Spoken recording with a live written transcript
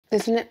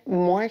Isn't it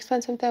more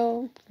expensive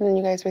though than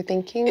you guys were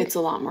thinking? It's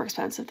a lot more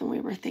expensive than we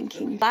were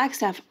thinking.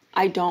 Flagstaff,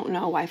 I don't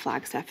know why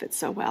Flagstaff fits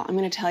so well. I'm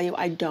going to tell you,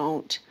 I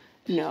don't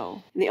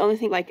know. And the only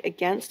thing like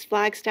against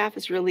Flagstaff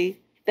is really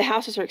the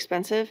houses are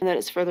expensive and that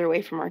it's further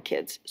away from our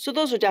kids. So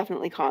those are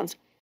definitely cons.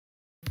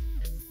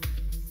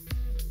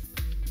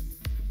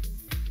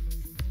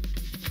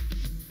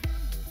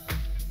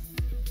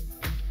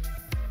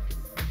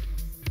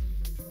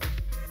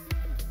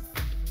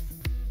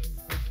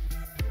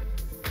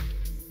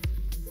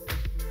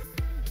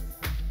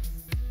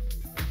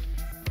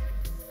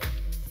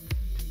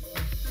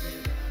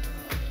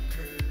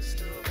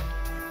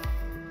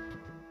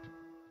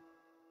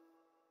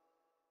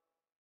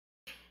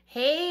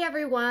 Hey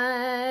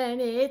everyone,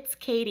 it's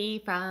Katie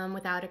from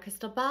Without a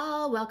Crystal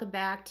Ball. Welcome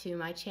back to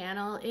my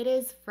channel. It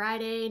is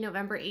Friday,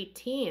 November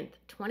 18th,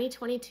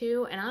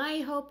 2022, and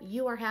I hope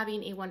you are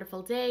having a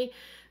wonderful day.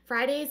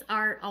 Fridays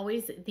are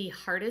always the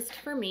hardest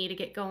for me to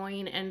get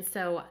going, and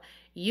so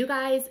you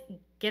guys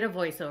get a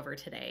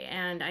voiceover today.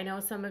 And I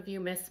know some of you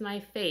miss my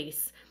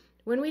face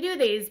when we do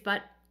these,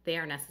 but they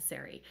are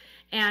necessary.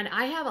 And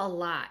I have a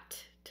lot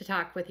to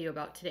talk with you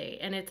about today,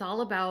 and it's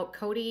all about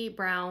Kody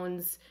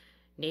Brown's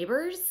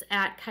neighbors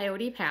at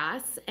Coyote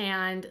Pass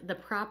and the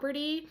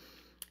property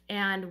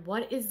and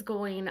what is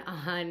going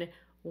on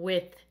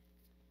with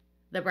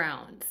the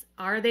Browns.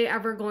 Are they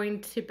ever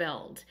going to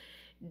build?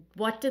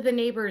 What do the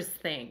neighbors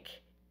think?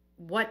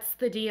 What's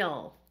the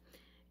deal?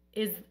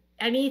 Is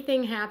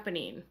anything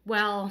happening?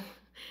 Well,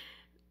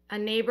 a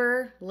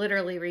neighbor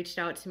literally reached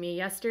out to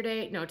me 2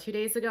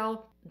 days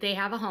ago. They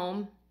have a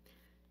home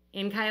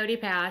in Coyote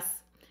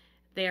Pass.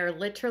 They are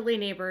literally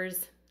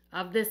neighbors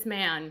of this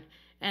man,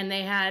 and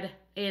they had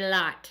a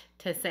lot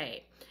to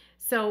say.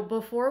 So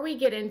before we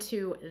get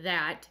into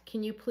that,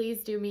 can you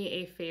please do me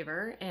a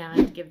favor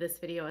and give this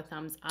video a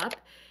thumbs up?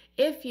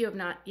 If you have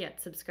not yet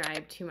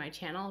subscribed to my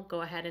channel,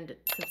 go ahead and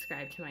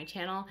subscribe to my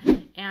channel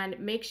and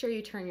make sure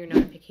you turn your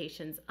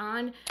notifications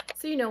on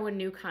so you know when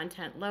new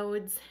content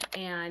loads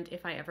and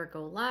if I ever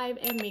go live,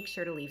 and make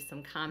sure to leave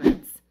some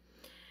comments.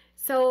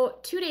 So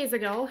 2 days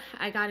ago,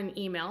 I got an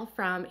email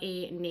from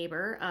a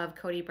neighbor of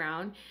Kody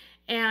Brown,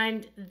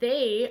 and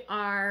they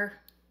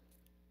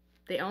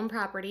own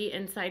property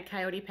inside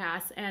Coyote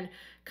Pass, and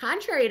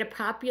contrary to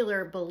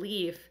popular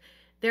belief,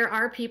 there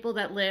are people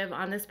that live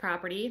on this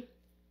property.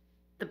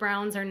 The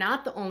Browns are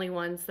not the only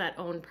ones that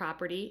own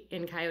property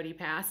in Coyote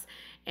Pass,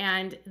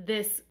 and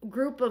this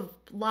group of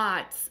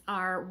lots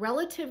are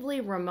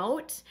relatively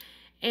remote,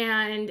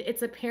 and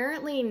it's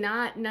apparently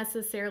not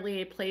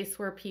necessarily a place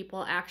where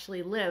people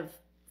actually live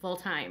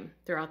full-time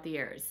throughout the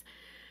years.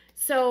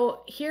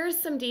 So here's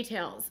some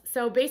details.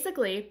 So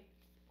basically,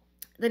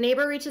 the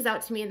neighbor reaches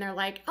out to me and they're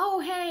like, oh,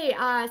 hey,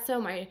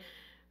 so my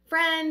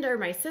friend or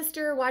my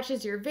sister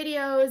watches your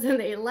videos and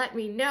they let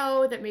me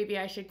know that maybe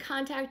I should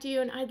contact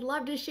you, and I'd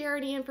love to share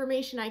any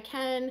information I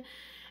can.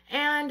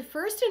 And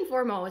first and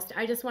foremost,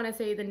 I just want to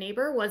say the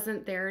neighbor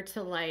wasn't there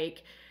to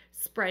like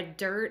spread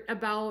dirt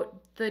about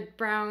the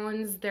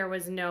Browns. There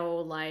was no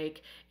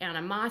like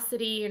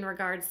animosity in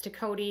regards to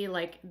Kody.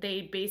 Like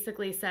they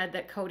basically said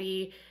that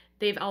Kody,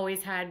 they've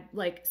always had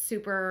like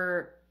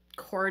super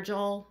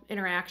cordial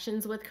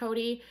interactions with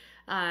Kody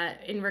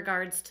in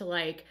regards to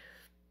like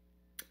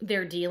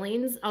their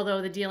dealings,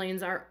 although the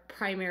dealings are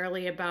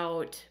primarily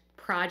about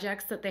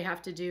projects that they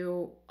have to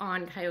do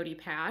on Coyote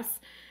Pass.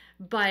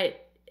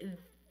 But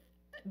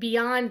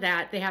beyond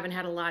that, they haven't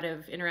had a lot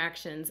of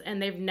interactions,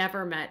 and they've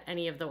never met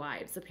any of the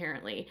wives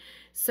apparently.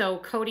 So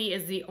Kody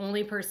is the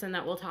only person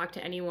that will talk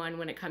to anyone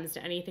when it comes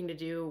to anything to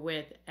do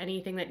with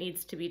anything that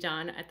needs to be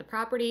done at the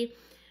property.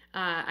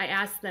 I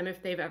asked them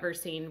if they've ever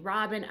seen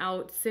Robin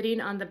out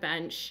sitting on the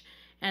bench,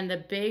 and the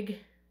big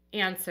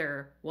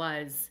answer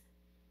was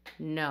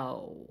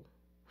no.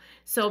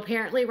 So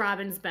apparently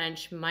Robin's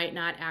bench might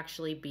not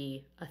actually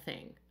be a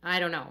thing.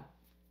 I don't know.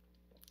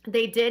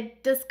 They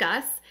did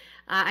discuss,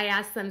 I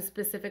asked them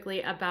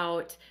specifically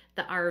about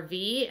the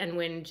RV and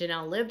when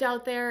Janelle lived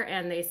out there,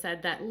 and they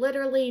said that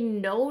literally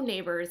no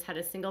neighbors had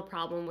a single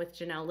problem with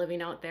Janelle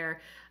living out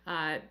there.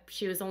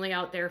 She was only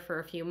out there for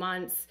a few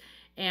months,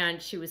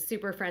 and she was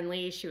super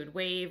friendly. She would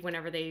wave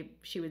whenever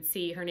she would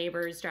see her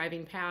neighbors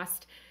driving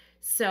past.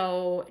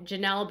 So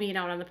Janelle being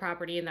out on the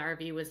property in the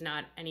RV was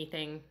not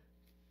anything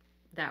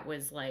that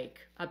was like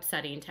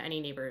upsetting to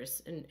any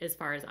neighbors, as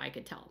far as I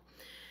could tell.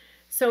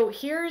 So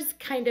here's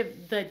kind of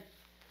the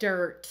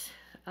dirt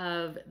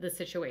of the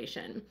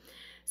situation.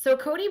 So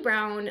Kody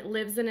Brown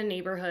lives in a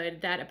neighborhood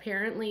that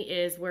apparently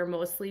is where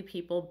mostly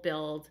people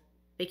build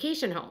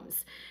vacation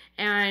homes.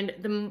 And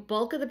the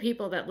bulk of the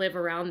people that live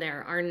around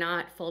there are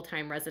not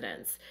full-time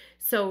residents.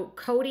 So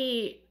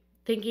Kody,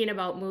 thinking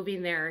about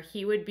moving there,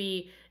 he would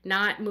be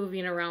not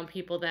moving around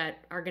people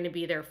that are going to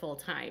be there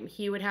full-time.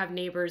 He would have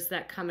neighbors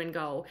that come and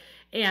go.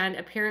 And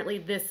apparently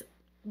this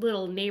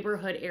little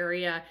neighborhood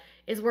area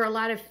is where a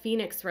lot of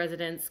Phoenix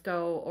residents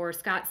go, or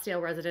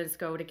Scottsdale residents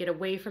go, to get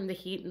away from the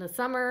heat in the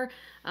summer,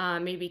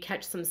 maybe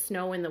catch some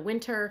snow in the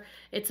winter.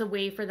 It's a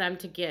way for them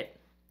to get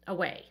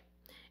away.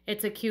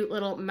 It's a cute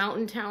little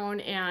mountain town,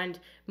 and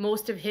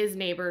most of his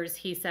neighbors,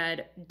 he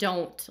said,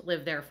 don't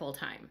live there full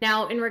time.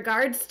 Now, in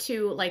regards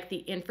to like the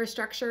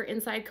infrastructure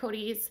inside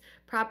Kody's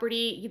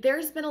property,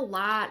 there's been a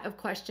lot of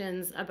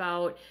questions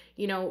about,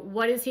 you know,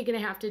 what is he going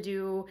to have to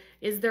do?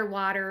 Is there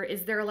water?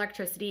 Is there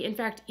electricity? In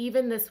fact,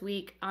 even this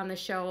week on the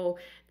show,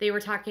 they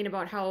were talking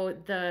about how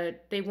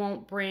they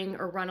won't bring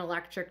or run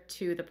electric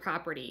to the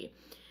property.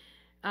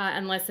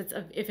 Unless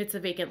if it's a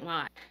vacant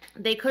lot.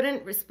 They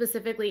couldn't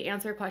specifically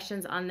answer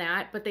questions on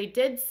that, but they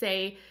did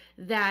say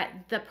that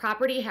the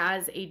property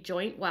has a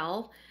joint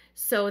well.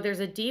 So there's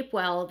a deep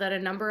well that a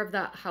number of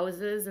the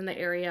houses in the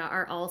area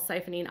are all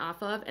siphoning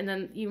off of. And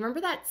then you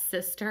remember that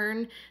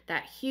cistern,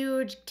 that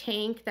huge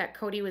tank that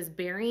Kody was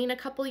burying a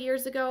couple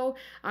years ago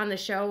on the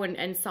show,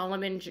 and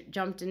Solomon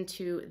jumped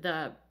into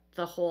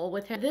the hole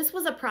with him. This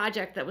was a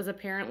project that was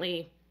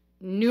apparently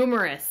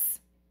numerous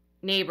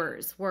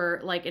neighbors were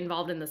like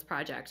involved in this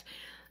project,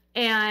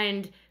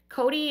 and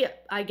Kody,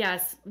 I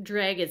guess,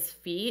 drug his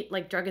feet,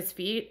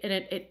 and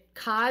it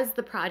caused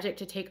the project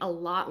to take a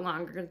lot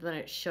longer than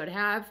it should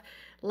have,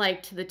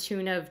 like to the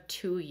tune of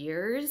 2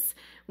 years,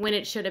 when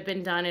it should have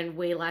been done in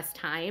way less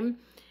time.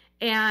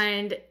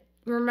 And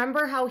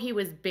remember how he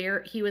was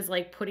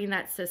like putting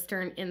that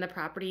cistern in the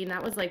property, and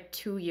that was like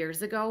 2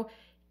 years ago.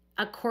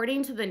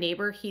 According to the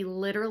neighbor,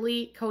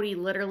 Kody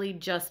literally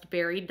just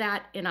buried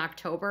that in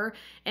October,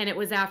 and it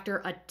was after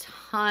a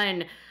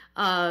ton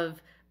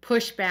of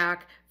pushback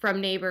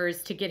from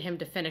neighbors to get him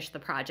to finish the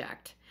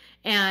project.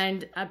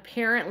 And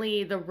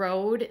apparently the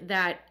road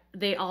that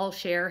they all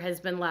share has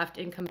been left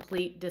in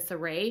complete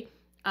disarray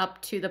up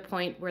to the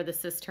point where the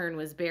cistern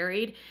was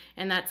buried,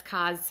 and that's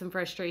caused some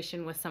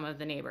frustration with some of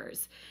the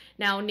neighbors.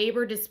 Now,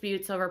 neighbor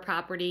disputes over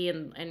property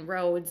and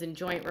roads and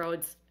joint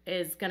roads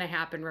is going to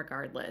happen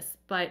regardless,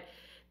 but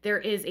there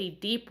is a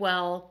deep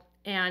well,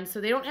 and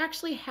so they don't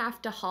actually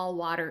have to haul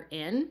water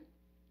in.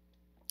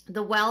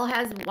 The well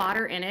has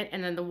water in it,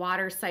 and then the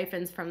water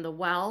siphons from the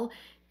well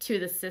to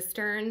the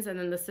cisterns, and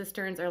then the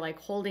cisterns are like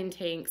holding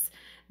tanks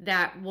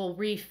that will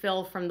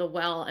refill from the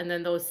well, and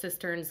then those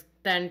cisterns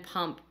then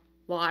pump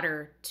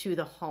water to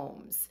the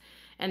homes.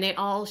 And they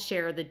all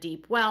share the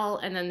deep well,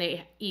 and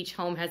then each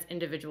home has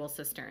individual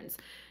cisterns.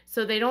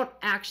 So they don't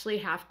actually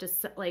have to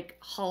like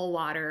haul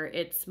water.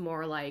 It's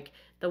more like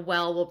the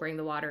well will bring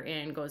the water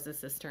in, goes to the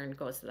cistern,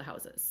 goes to the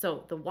houses.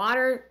 So the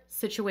water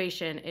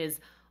situation is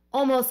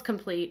almost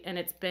complete, and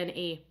it's been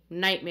a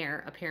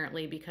nightmare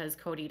apparently because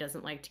Kody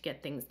doesn't like to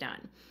get things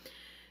done.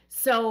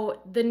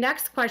 So the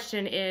next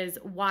question is,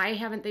 why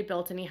haven't they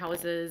built any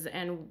houses,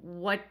 and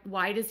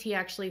why does he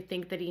actually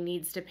think that he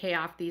needs to pay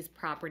off these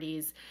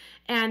properties?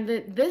 And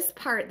this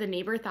part the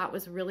neighbor thought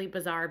was really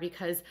bizarre,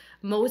 because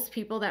most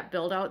people that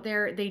build out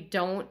there, they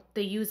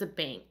use a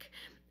bank,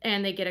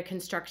 and they get a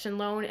construction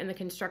loan, and the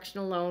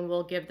construction loan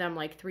will give them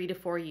like 3 to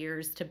 4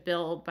 years to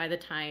build by the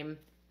time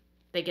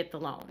they get the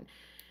loan.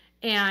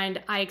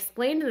 And I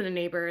explained to the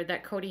neighbor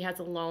that Kody has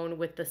a loan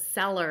with the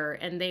seller,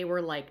 and they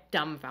were like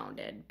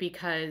dumbfounded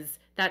because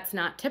that's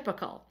not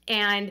typical.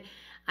 And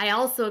I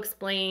also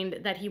explained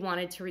that he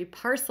wanted to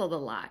reparcel the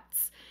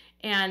lots,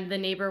 and the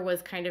neighbor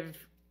was kind of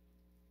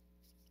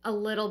a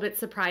little bit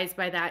surprised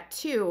by that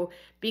too,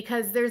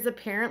 because there's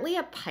apparently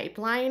a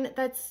pipeline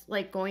that's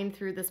like going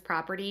through this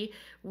property,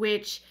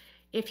 which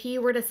if he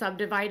were to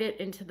subdivide it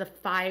into the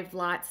 5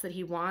 lots that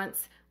he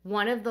wants,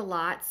 one of the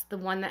lots, the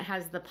one that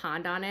has the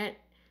pond on it,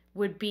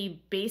 would be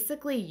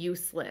basically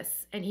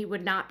useless, and he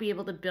would not be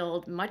able to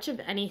build much of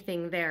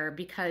anything there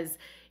because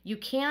you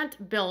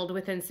can't build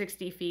within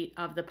 60 feet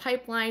of the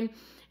pipeline,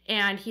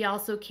 and he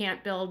also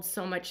can't build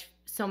so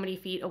many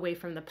feet away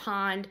from the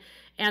pond.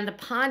 And the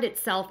pond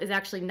itself is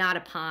actually not a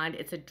pond,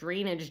 it's a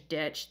drainage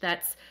ditch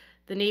that's,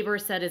 the neighbor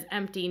said, is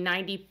empty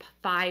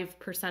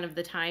 95% of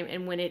the time,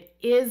 and when it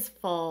is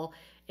full,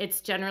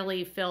 it's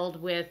generally filled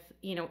with,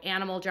 you know,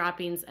 animal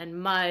droppings and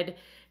mud.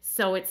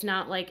 So it's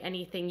not like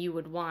anything you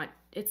would want.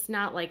 It's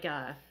not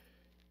a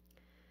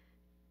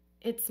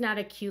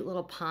cute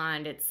little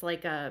pond. It's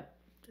like the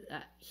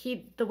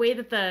way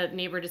that the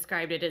neighbor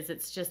described it is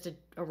it's just a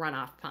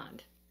runoff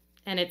pond,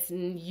 and it's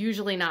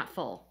usually not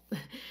full.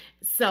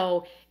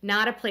 So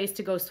not a place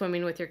to go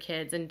swimming with your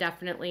kids, and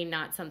definitely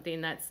not something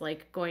that's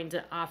like going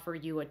to offer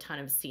you a ton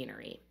of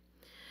scenery.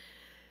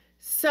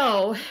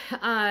 So,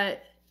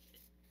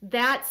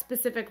 that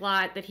specific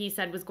lot that he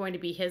said was going to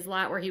be his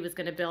lot where he was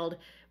going to build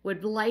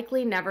would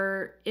likely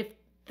never, if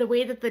the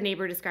way that the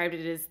neighbor described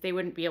it is, they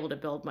wouldn't be able to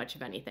build much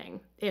of anything.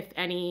 If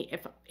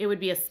it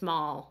would be a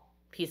small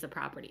piece of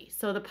property.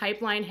 So the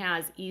pipeline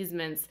has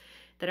easements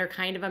that are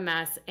kind of a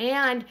mess.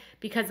 And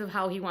because of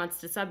how he wants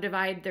to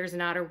subdivide, there's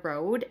not a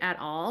road at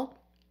all.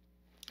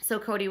 So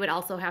Kody would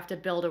also have to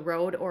build a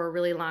road or a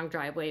really long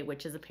driveway,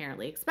 which is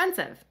apparently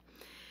expensive.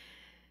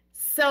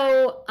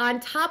 So on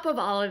top of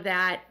all of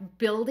that,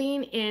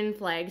 building in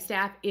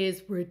Flagstaff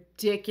is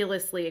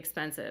ridiculously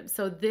expensive.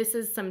 So this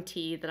is some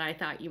tea that I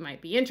thought you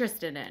might be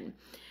interested in.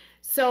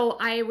 So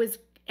I was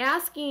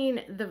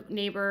asking the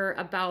neighbor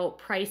about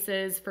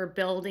prices for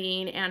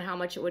building and how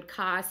much it would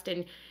cost,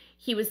 and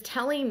he was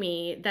telling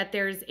me that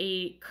there's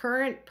a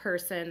current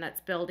person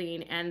that's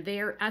building, and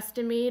their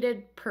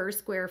estimated per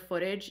square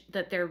footage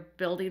that they're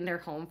building their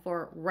home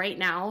for right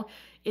now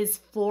is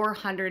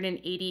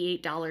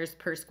 $488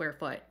 per square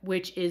foot,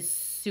 which is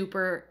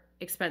super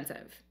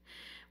expensive.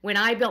 When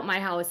I built my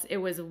house, it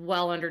was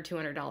well under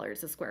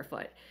 $200 a square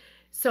foot.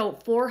 So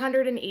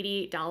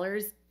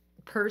 $488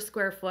 per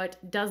square foot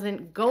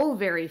doesn't go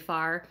very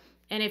far.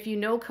 And if you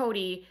know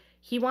Kody,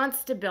 he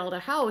wants to build a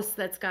house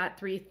that's got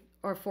 3,000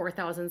 or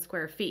 4,000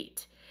 square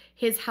feet.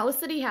 His house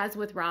that he has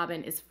with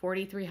Robin is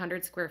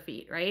 4,300 square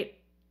feet, right?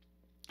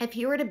 If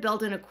he were to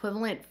build an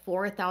equivalent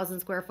 4,000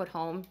 square foot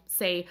home,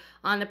 say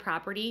on the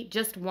property,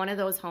 just one of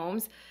those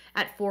homes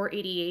at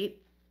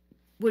 488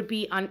 would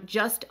be on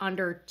just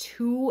under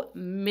 $2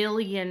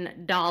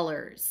 million.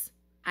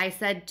 I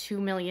said $2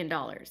 million.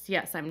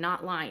 Yes, I'm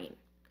not lying.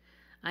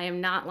 I am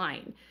not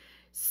lying.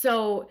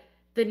 So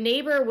the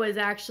neighbor was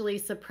actually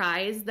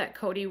surprised that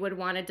Kody would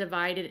want to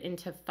divide it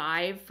into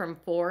 5 from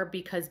 4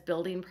 because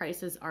building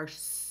prices are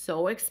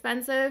so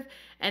expensive.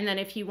 And then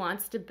if he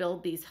wants to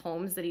build these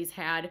homes that he's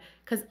had,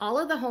 because all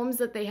of the homes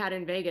that they had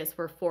in Vegas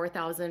were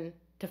 4,000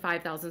 to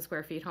 5,000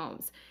 square feet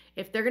homes.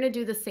 If they're going to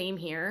do the same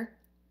here,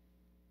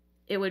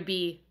 it would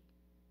be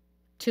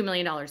 $2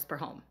 million per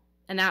home.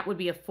 And that would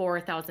be a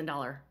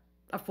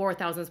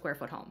 $4,000 square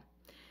foot home.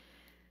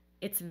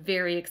 It's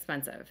very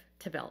expensive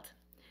to build.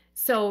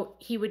 So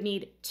he would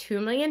need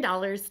 $2 million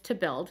to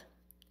build,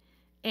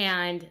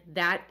 and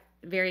that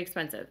very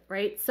expensive,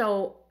 right?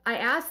 So I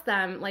asked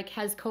them, like,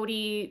 has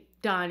Kody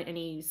done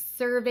any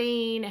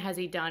surveying? Has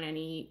he done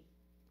any,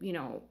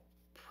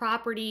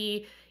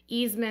 property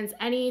easements,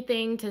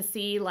 anything to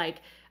see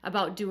like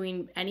about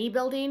doing any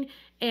building?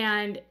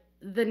 And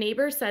the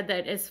neighbor said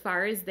that as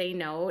far as they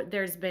know,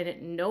 there's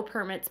been no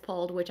permits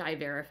pulled, which I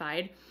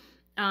verified.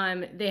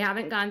 They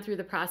haven't gone through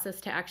the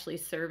process to actually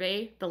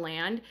survey the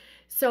land.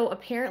 So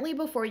apparently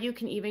before you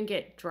can even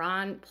get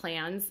drawn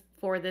plans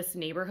for this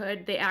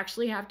neighborhood, they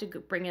actually have to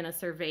bring in a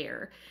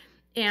surveyor.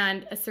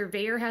 And a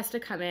surveyor has to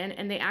come in,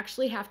 and they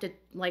actually have to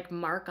like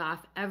mark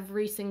off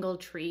every single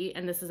tree.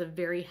 And this is a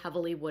very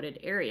heavily wooded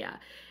area.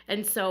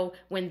 And so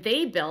when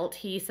they built,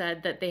 he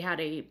said that they had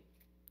a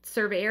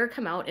surveyor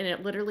come out, and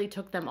it literally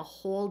took them a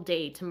whole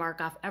day to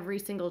mark off every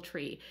single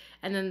tree.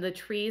 And then the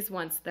trees,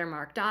 once they're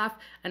marked off,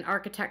 an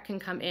architect can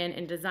come in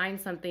and design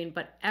something,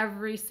 but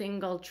every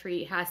single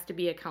tree has to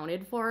be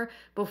accounted for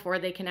before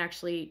they can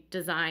actually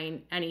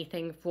design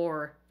anything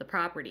for the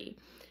property.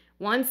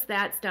 Once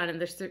that's done and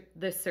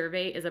the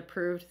survey is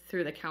approved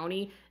through the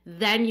county,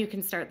 then you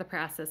can start the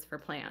process for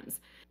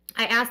plans.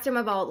 I asked him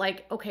about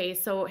like, okay,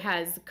 so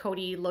has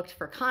Kody looked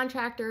for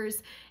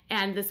contractors?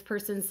 And this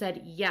person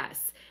said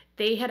yes.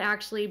 They had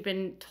actually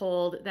been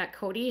told that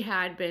Kody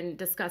had been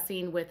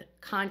discussing with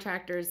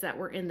contractors that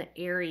were in the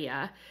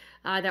area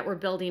that were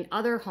building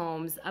other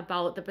homes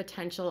about the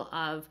potential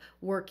of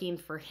working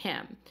for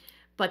him.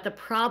 But the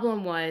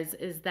problem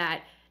is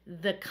that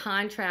the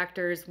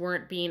contractors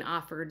weren't being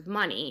offered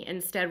money.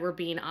 Instead, were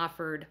being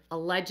offered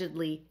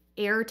allegedly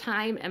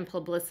airtime and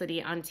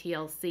publicity on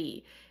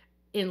TLC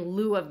in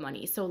lieu of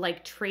money. So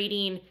like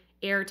trading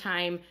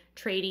airtime,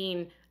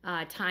 trading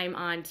time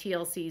on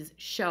TLC's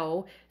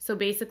show. So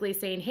basically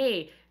saying,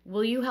 hey,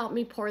 will you help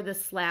me pour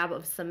this slab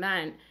of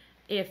cement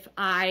if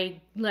I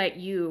let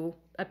you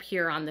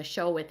appear on the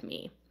show with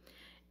me?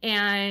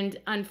 And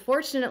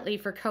unfortunately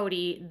for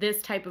Kody,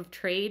 this type of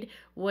trade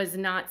was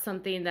not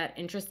something that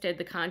interested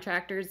the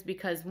contractors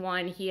because,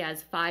 one, he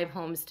has 5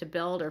 homes to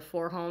build or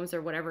 4 homes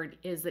or whatever it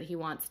is that he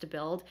wants to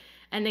build,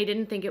 and they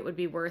didn't think it would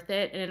be worth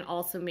it. And it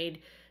also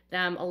made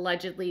them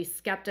allegedly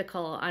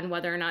skeptical on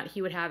whether or not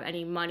he would have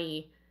any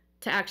money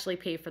to actually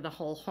pay for the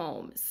whole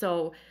home.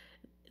 So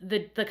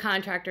the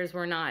contractors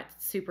were not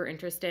super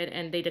interested,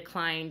 and they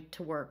declined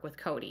to work with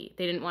Kody.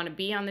 They didn't want to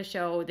be on the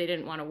show. They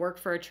didn't want to work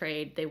for a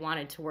trade. They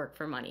wanted to work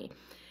for money.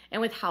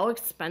 And with how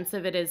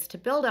expensive it is to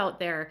build out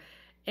there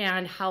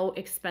and how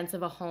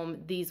expensive a home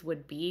these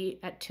would be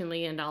at $2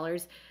 million,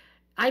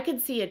 I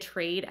could see a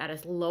trade at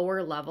a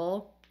lower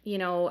level,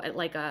 at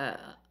like a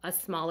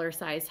smaller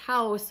size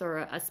house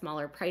or a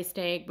smaller price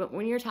tag. But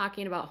when you're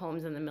talking about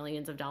homes in the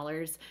millions of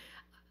dollars,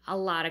 a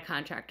lot of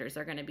contractors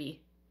are going to be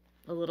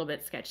a little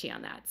bit sketchy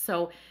on that.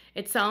 So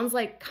it sounds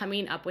like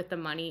coming up with the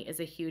money is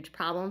a huge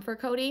problem for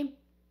Kody.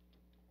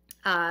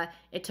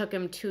 It took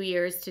him 2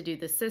 years to do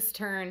the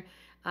cistern,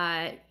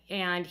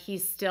 and he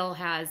still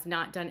has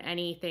not done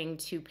anything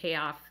to pay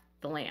off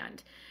the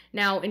land.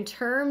 Now, in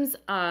terms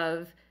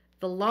of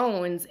the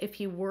loans, if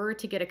he were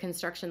to get a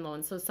construction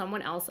loan, so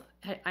someone else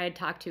I had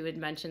talked to had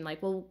mentioned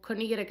like, well,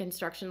 couldn't he get a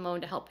construction loan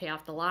to help pay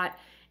off the lot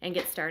and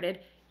get started?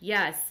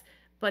 Yes.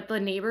 But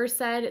the neighbor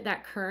said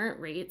that current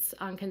rates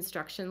on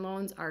construction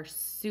loans are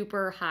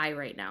super high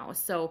right now.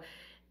 So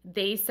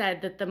they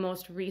said that the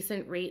most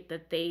recent rate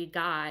that they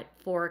got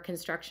for a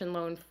construction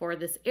loan for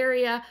this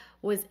area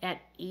was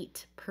at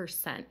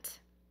 8%,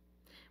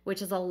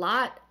 which is a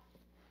lot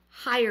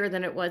higher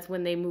than it was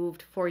when they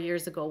moved 4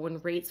 years ago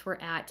when rates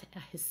were at a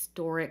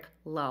historic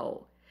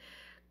low.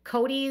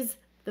 Kody's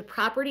The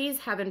properties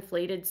have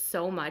inflated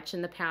so much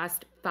in the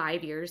past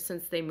 5 years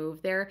since they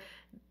moved there.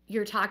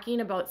 You're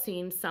talking about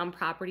seeing some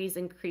properties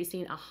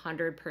increasing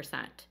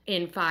 100%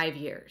 in 5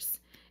 years.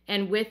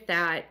 And with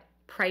that,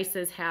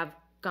 prices have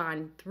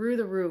gone through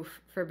the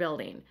roof for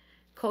building.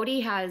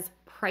 Kody has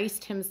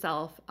priced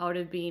himself out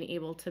of being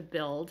able to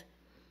build.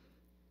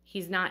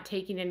 He's not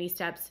taking any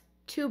steps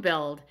to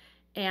build,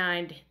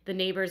 and the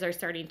neighbors are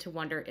starting to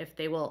wonder if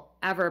they will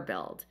ever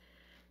build.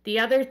 The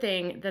other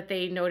thing that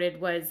they noted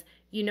was,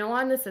 you know,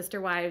 on the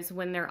Sister Wives,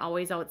 when they're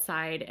always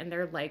outside and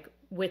they're like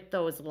with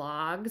those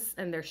logs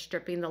and they're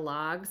stripping the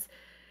logs.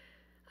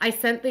 I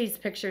sent these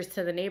pictures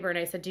to the neighbor and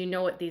I said, do you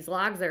know what these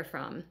logs are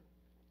from?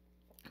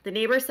 The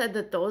neighbor said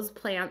that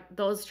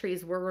those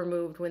trees were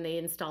removed when they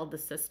installed the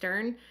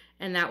cistern,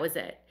 and that was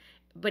it.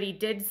 But he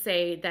did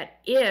say that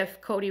if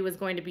Kody was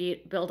going to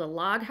build a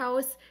log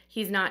house,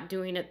 he's not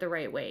doing it the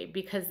right way,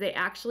 because they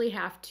actually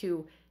have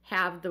to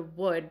have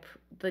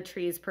the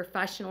trees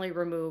professionally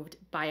removed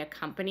by a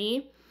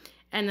company.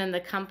 And then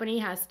the company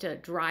has to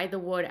dry the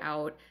wood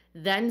out,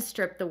 then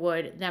strip the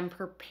wood, then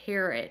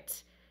prepare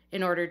it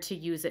in order to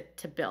use it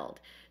to build.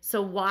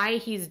 So why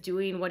he's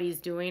doing what he's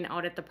doing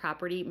out at the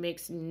property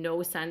makes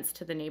no sense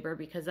to the neighbor,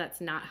 because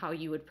that's not how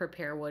you would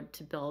prepare wood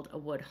to build a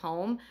wood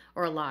home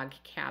or a log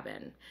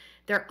cabin.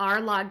 There are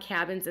log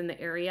cabins in the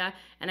area,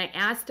 and I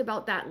asked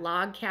about that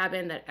log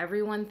cabin that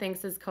everyone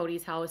thinks is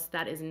Kody's house.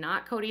 That is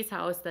not Kody's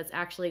house. That's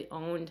actually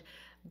owned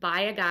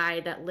by a guy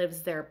that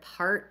lives there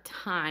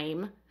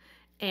part-time.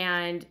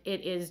 And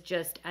it is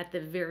just at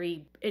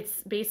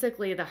it's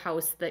basically the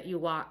house that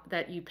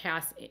you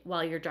pass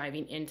while you're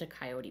driving into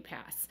Coyote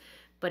Pass.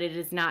 But it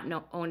is not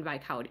owned by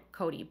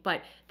Kody.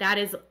 But that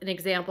is an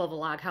example of a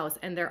log house,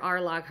 and there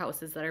are log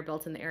houses that are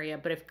built in the area.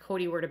 But if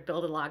Kody were to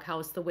build a log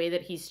house, the way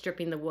that he's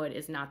stripping the wood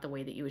is not the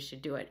way that you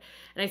should do it.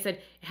 And I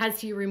said, has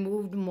he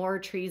removed more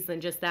trees than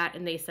just that?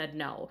 And they said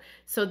no.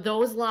 So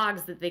those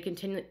logs that they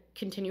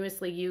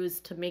continuously use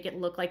to make it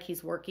look like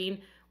he's working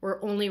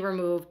were only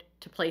removed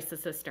to place the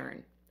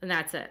cistern. And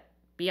that's it.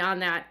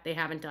 Beyond that, they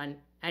haven't done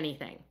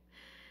anything.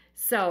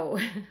 So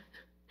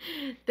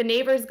the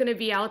neighbor's going to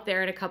be out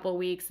there in a couple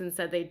weeks and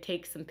said they'd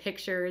take some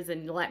pictures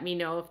and let me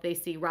know if they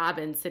see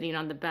Robin sitting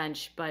on the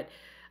bench. But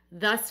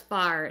thus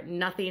far,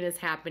 nothing is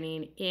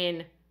happening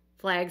in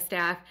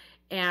Flagstaff,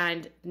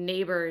 and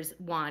neighbors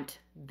want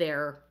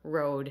their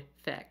road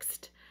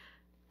fixed.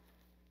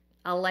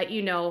 I'll let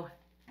you know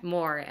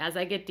more as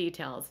I get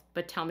details,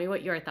 but tell me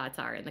what your thoughts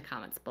are in the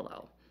comments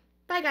below.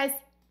 Bye, guys.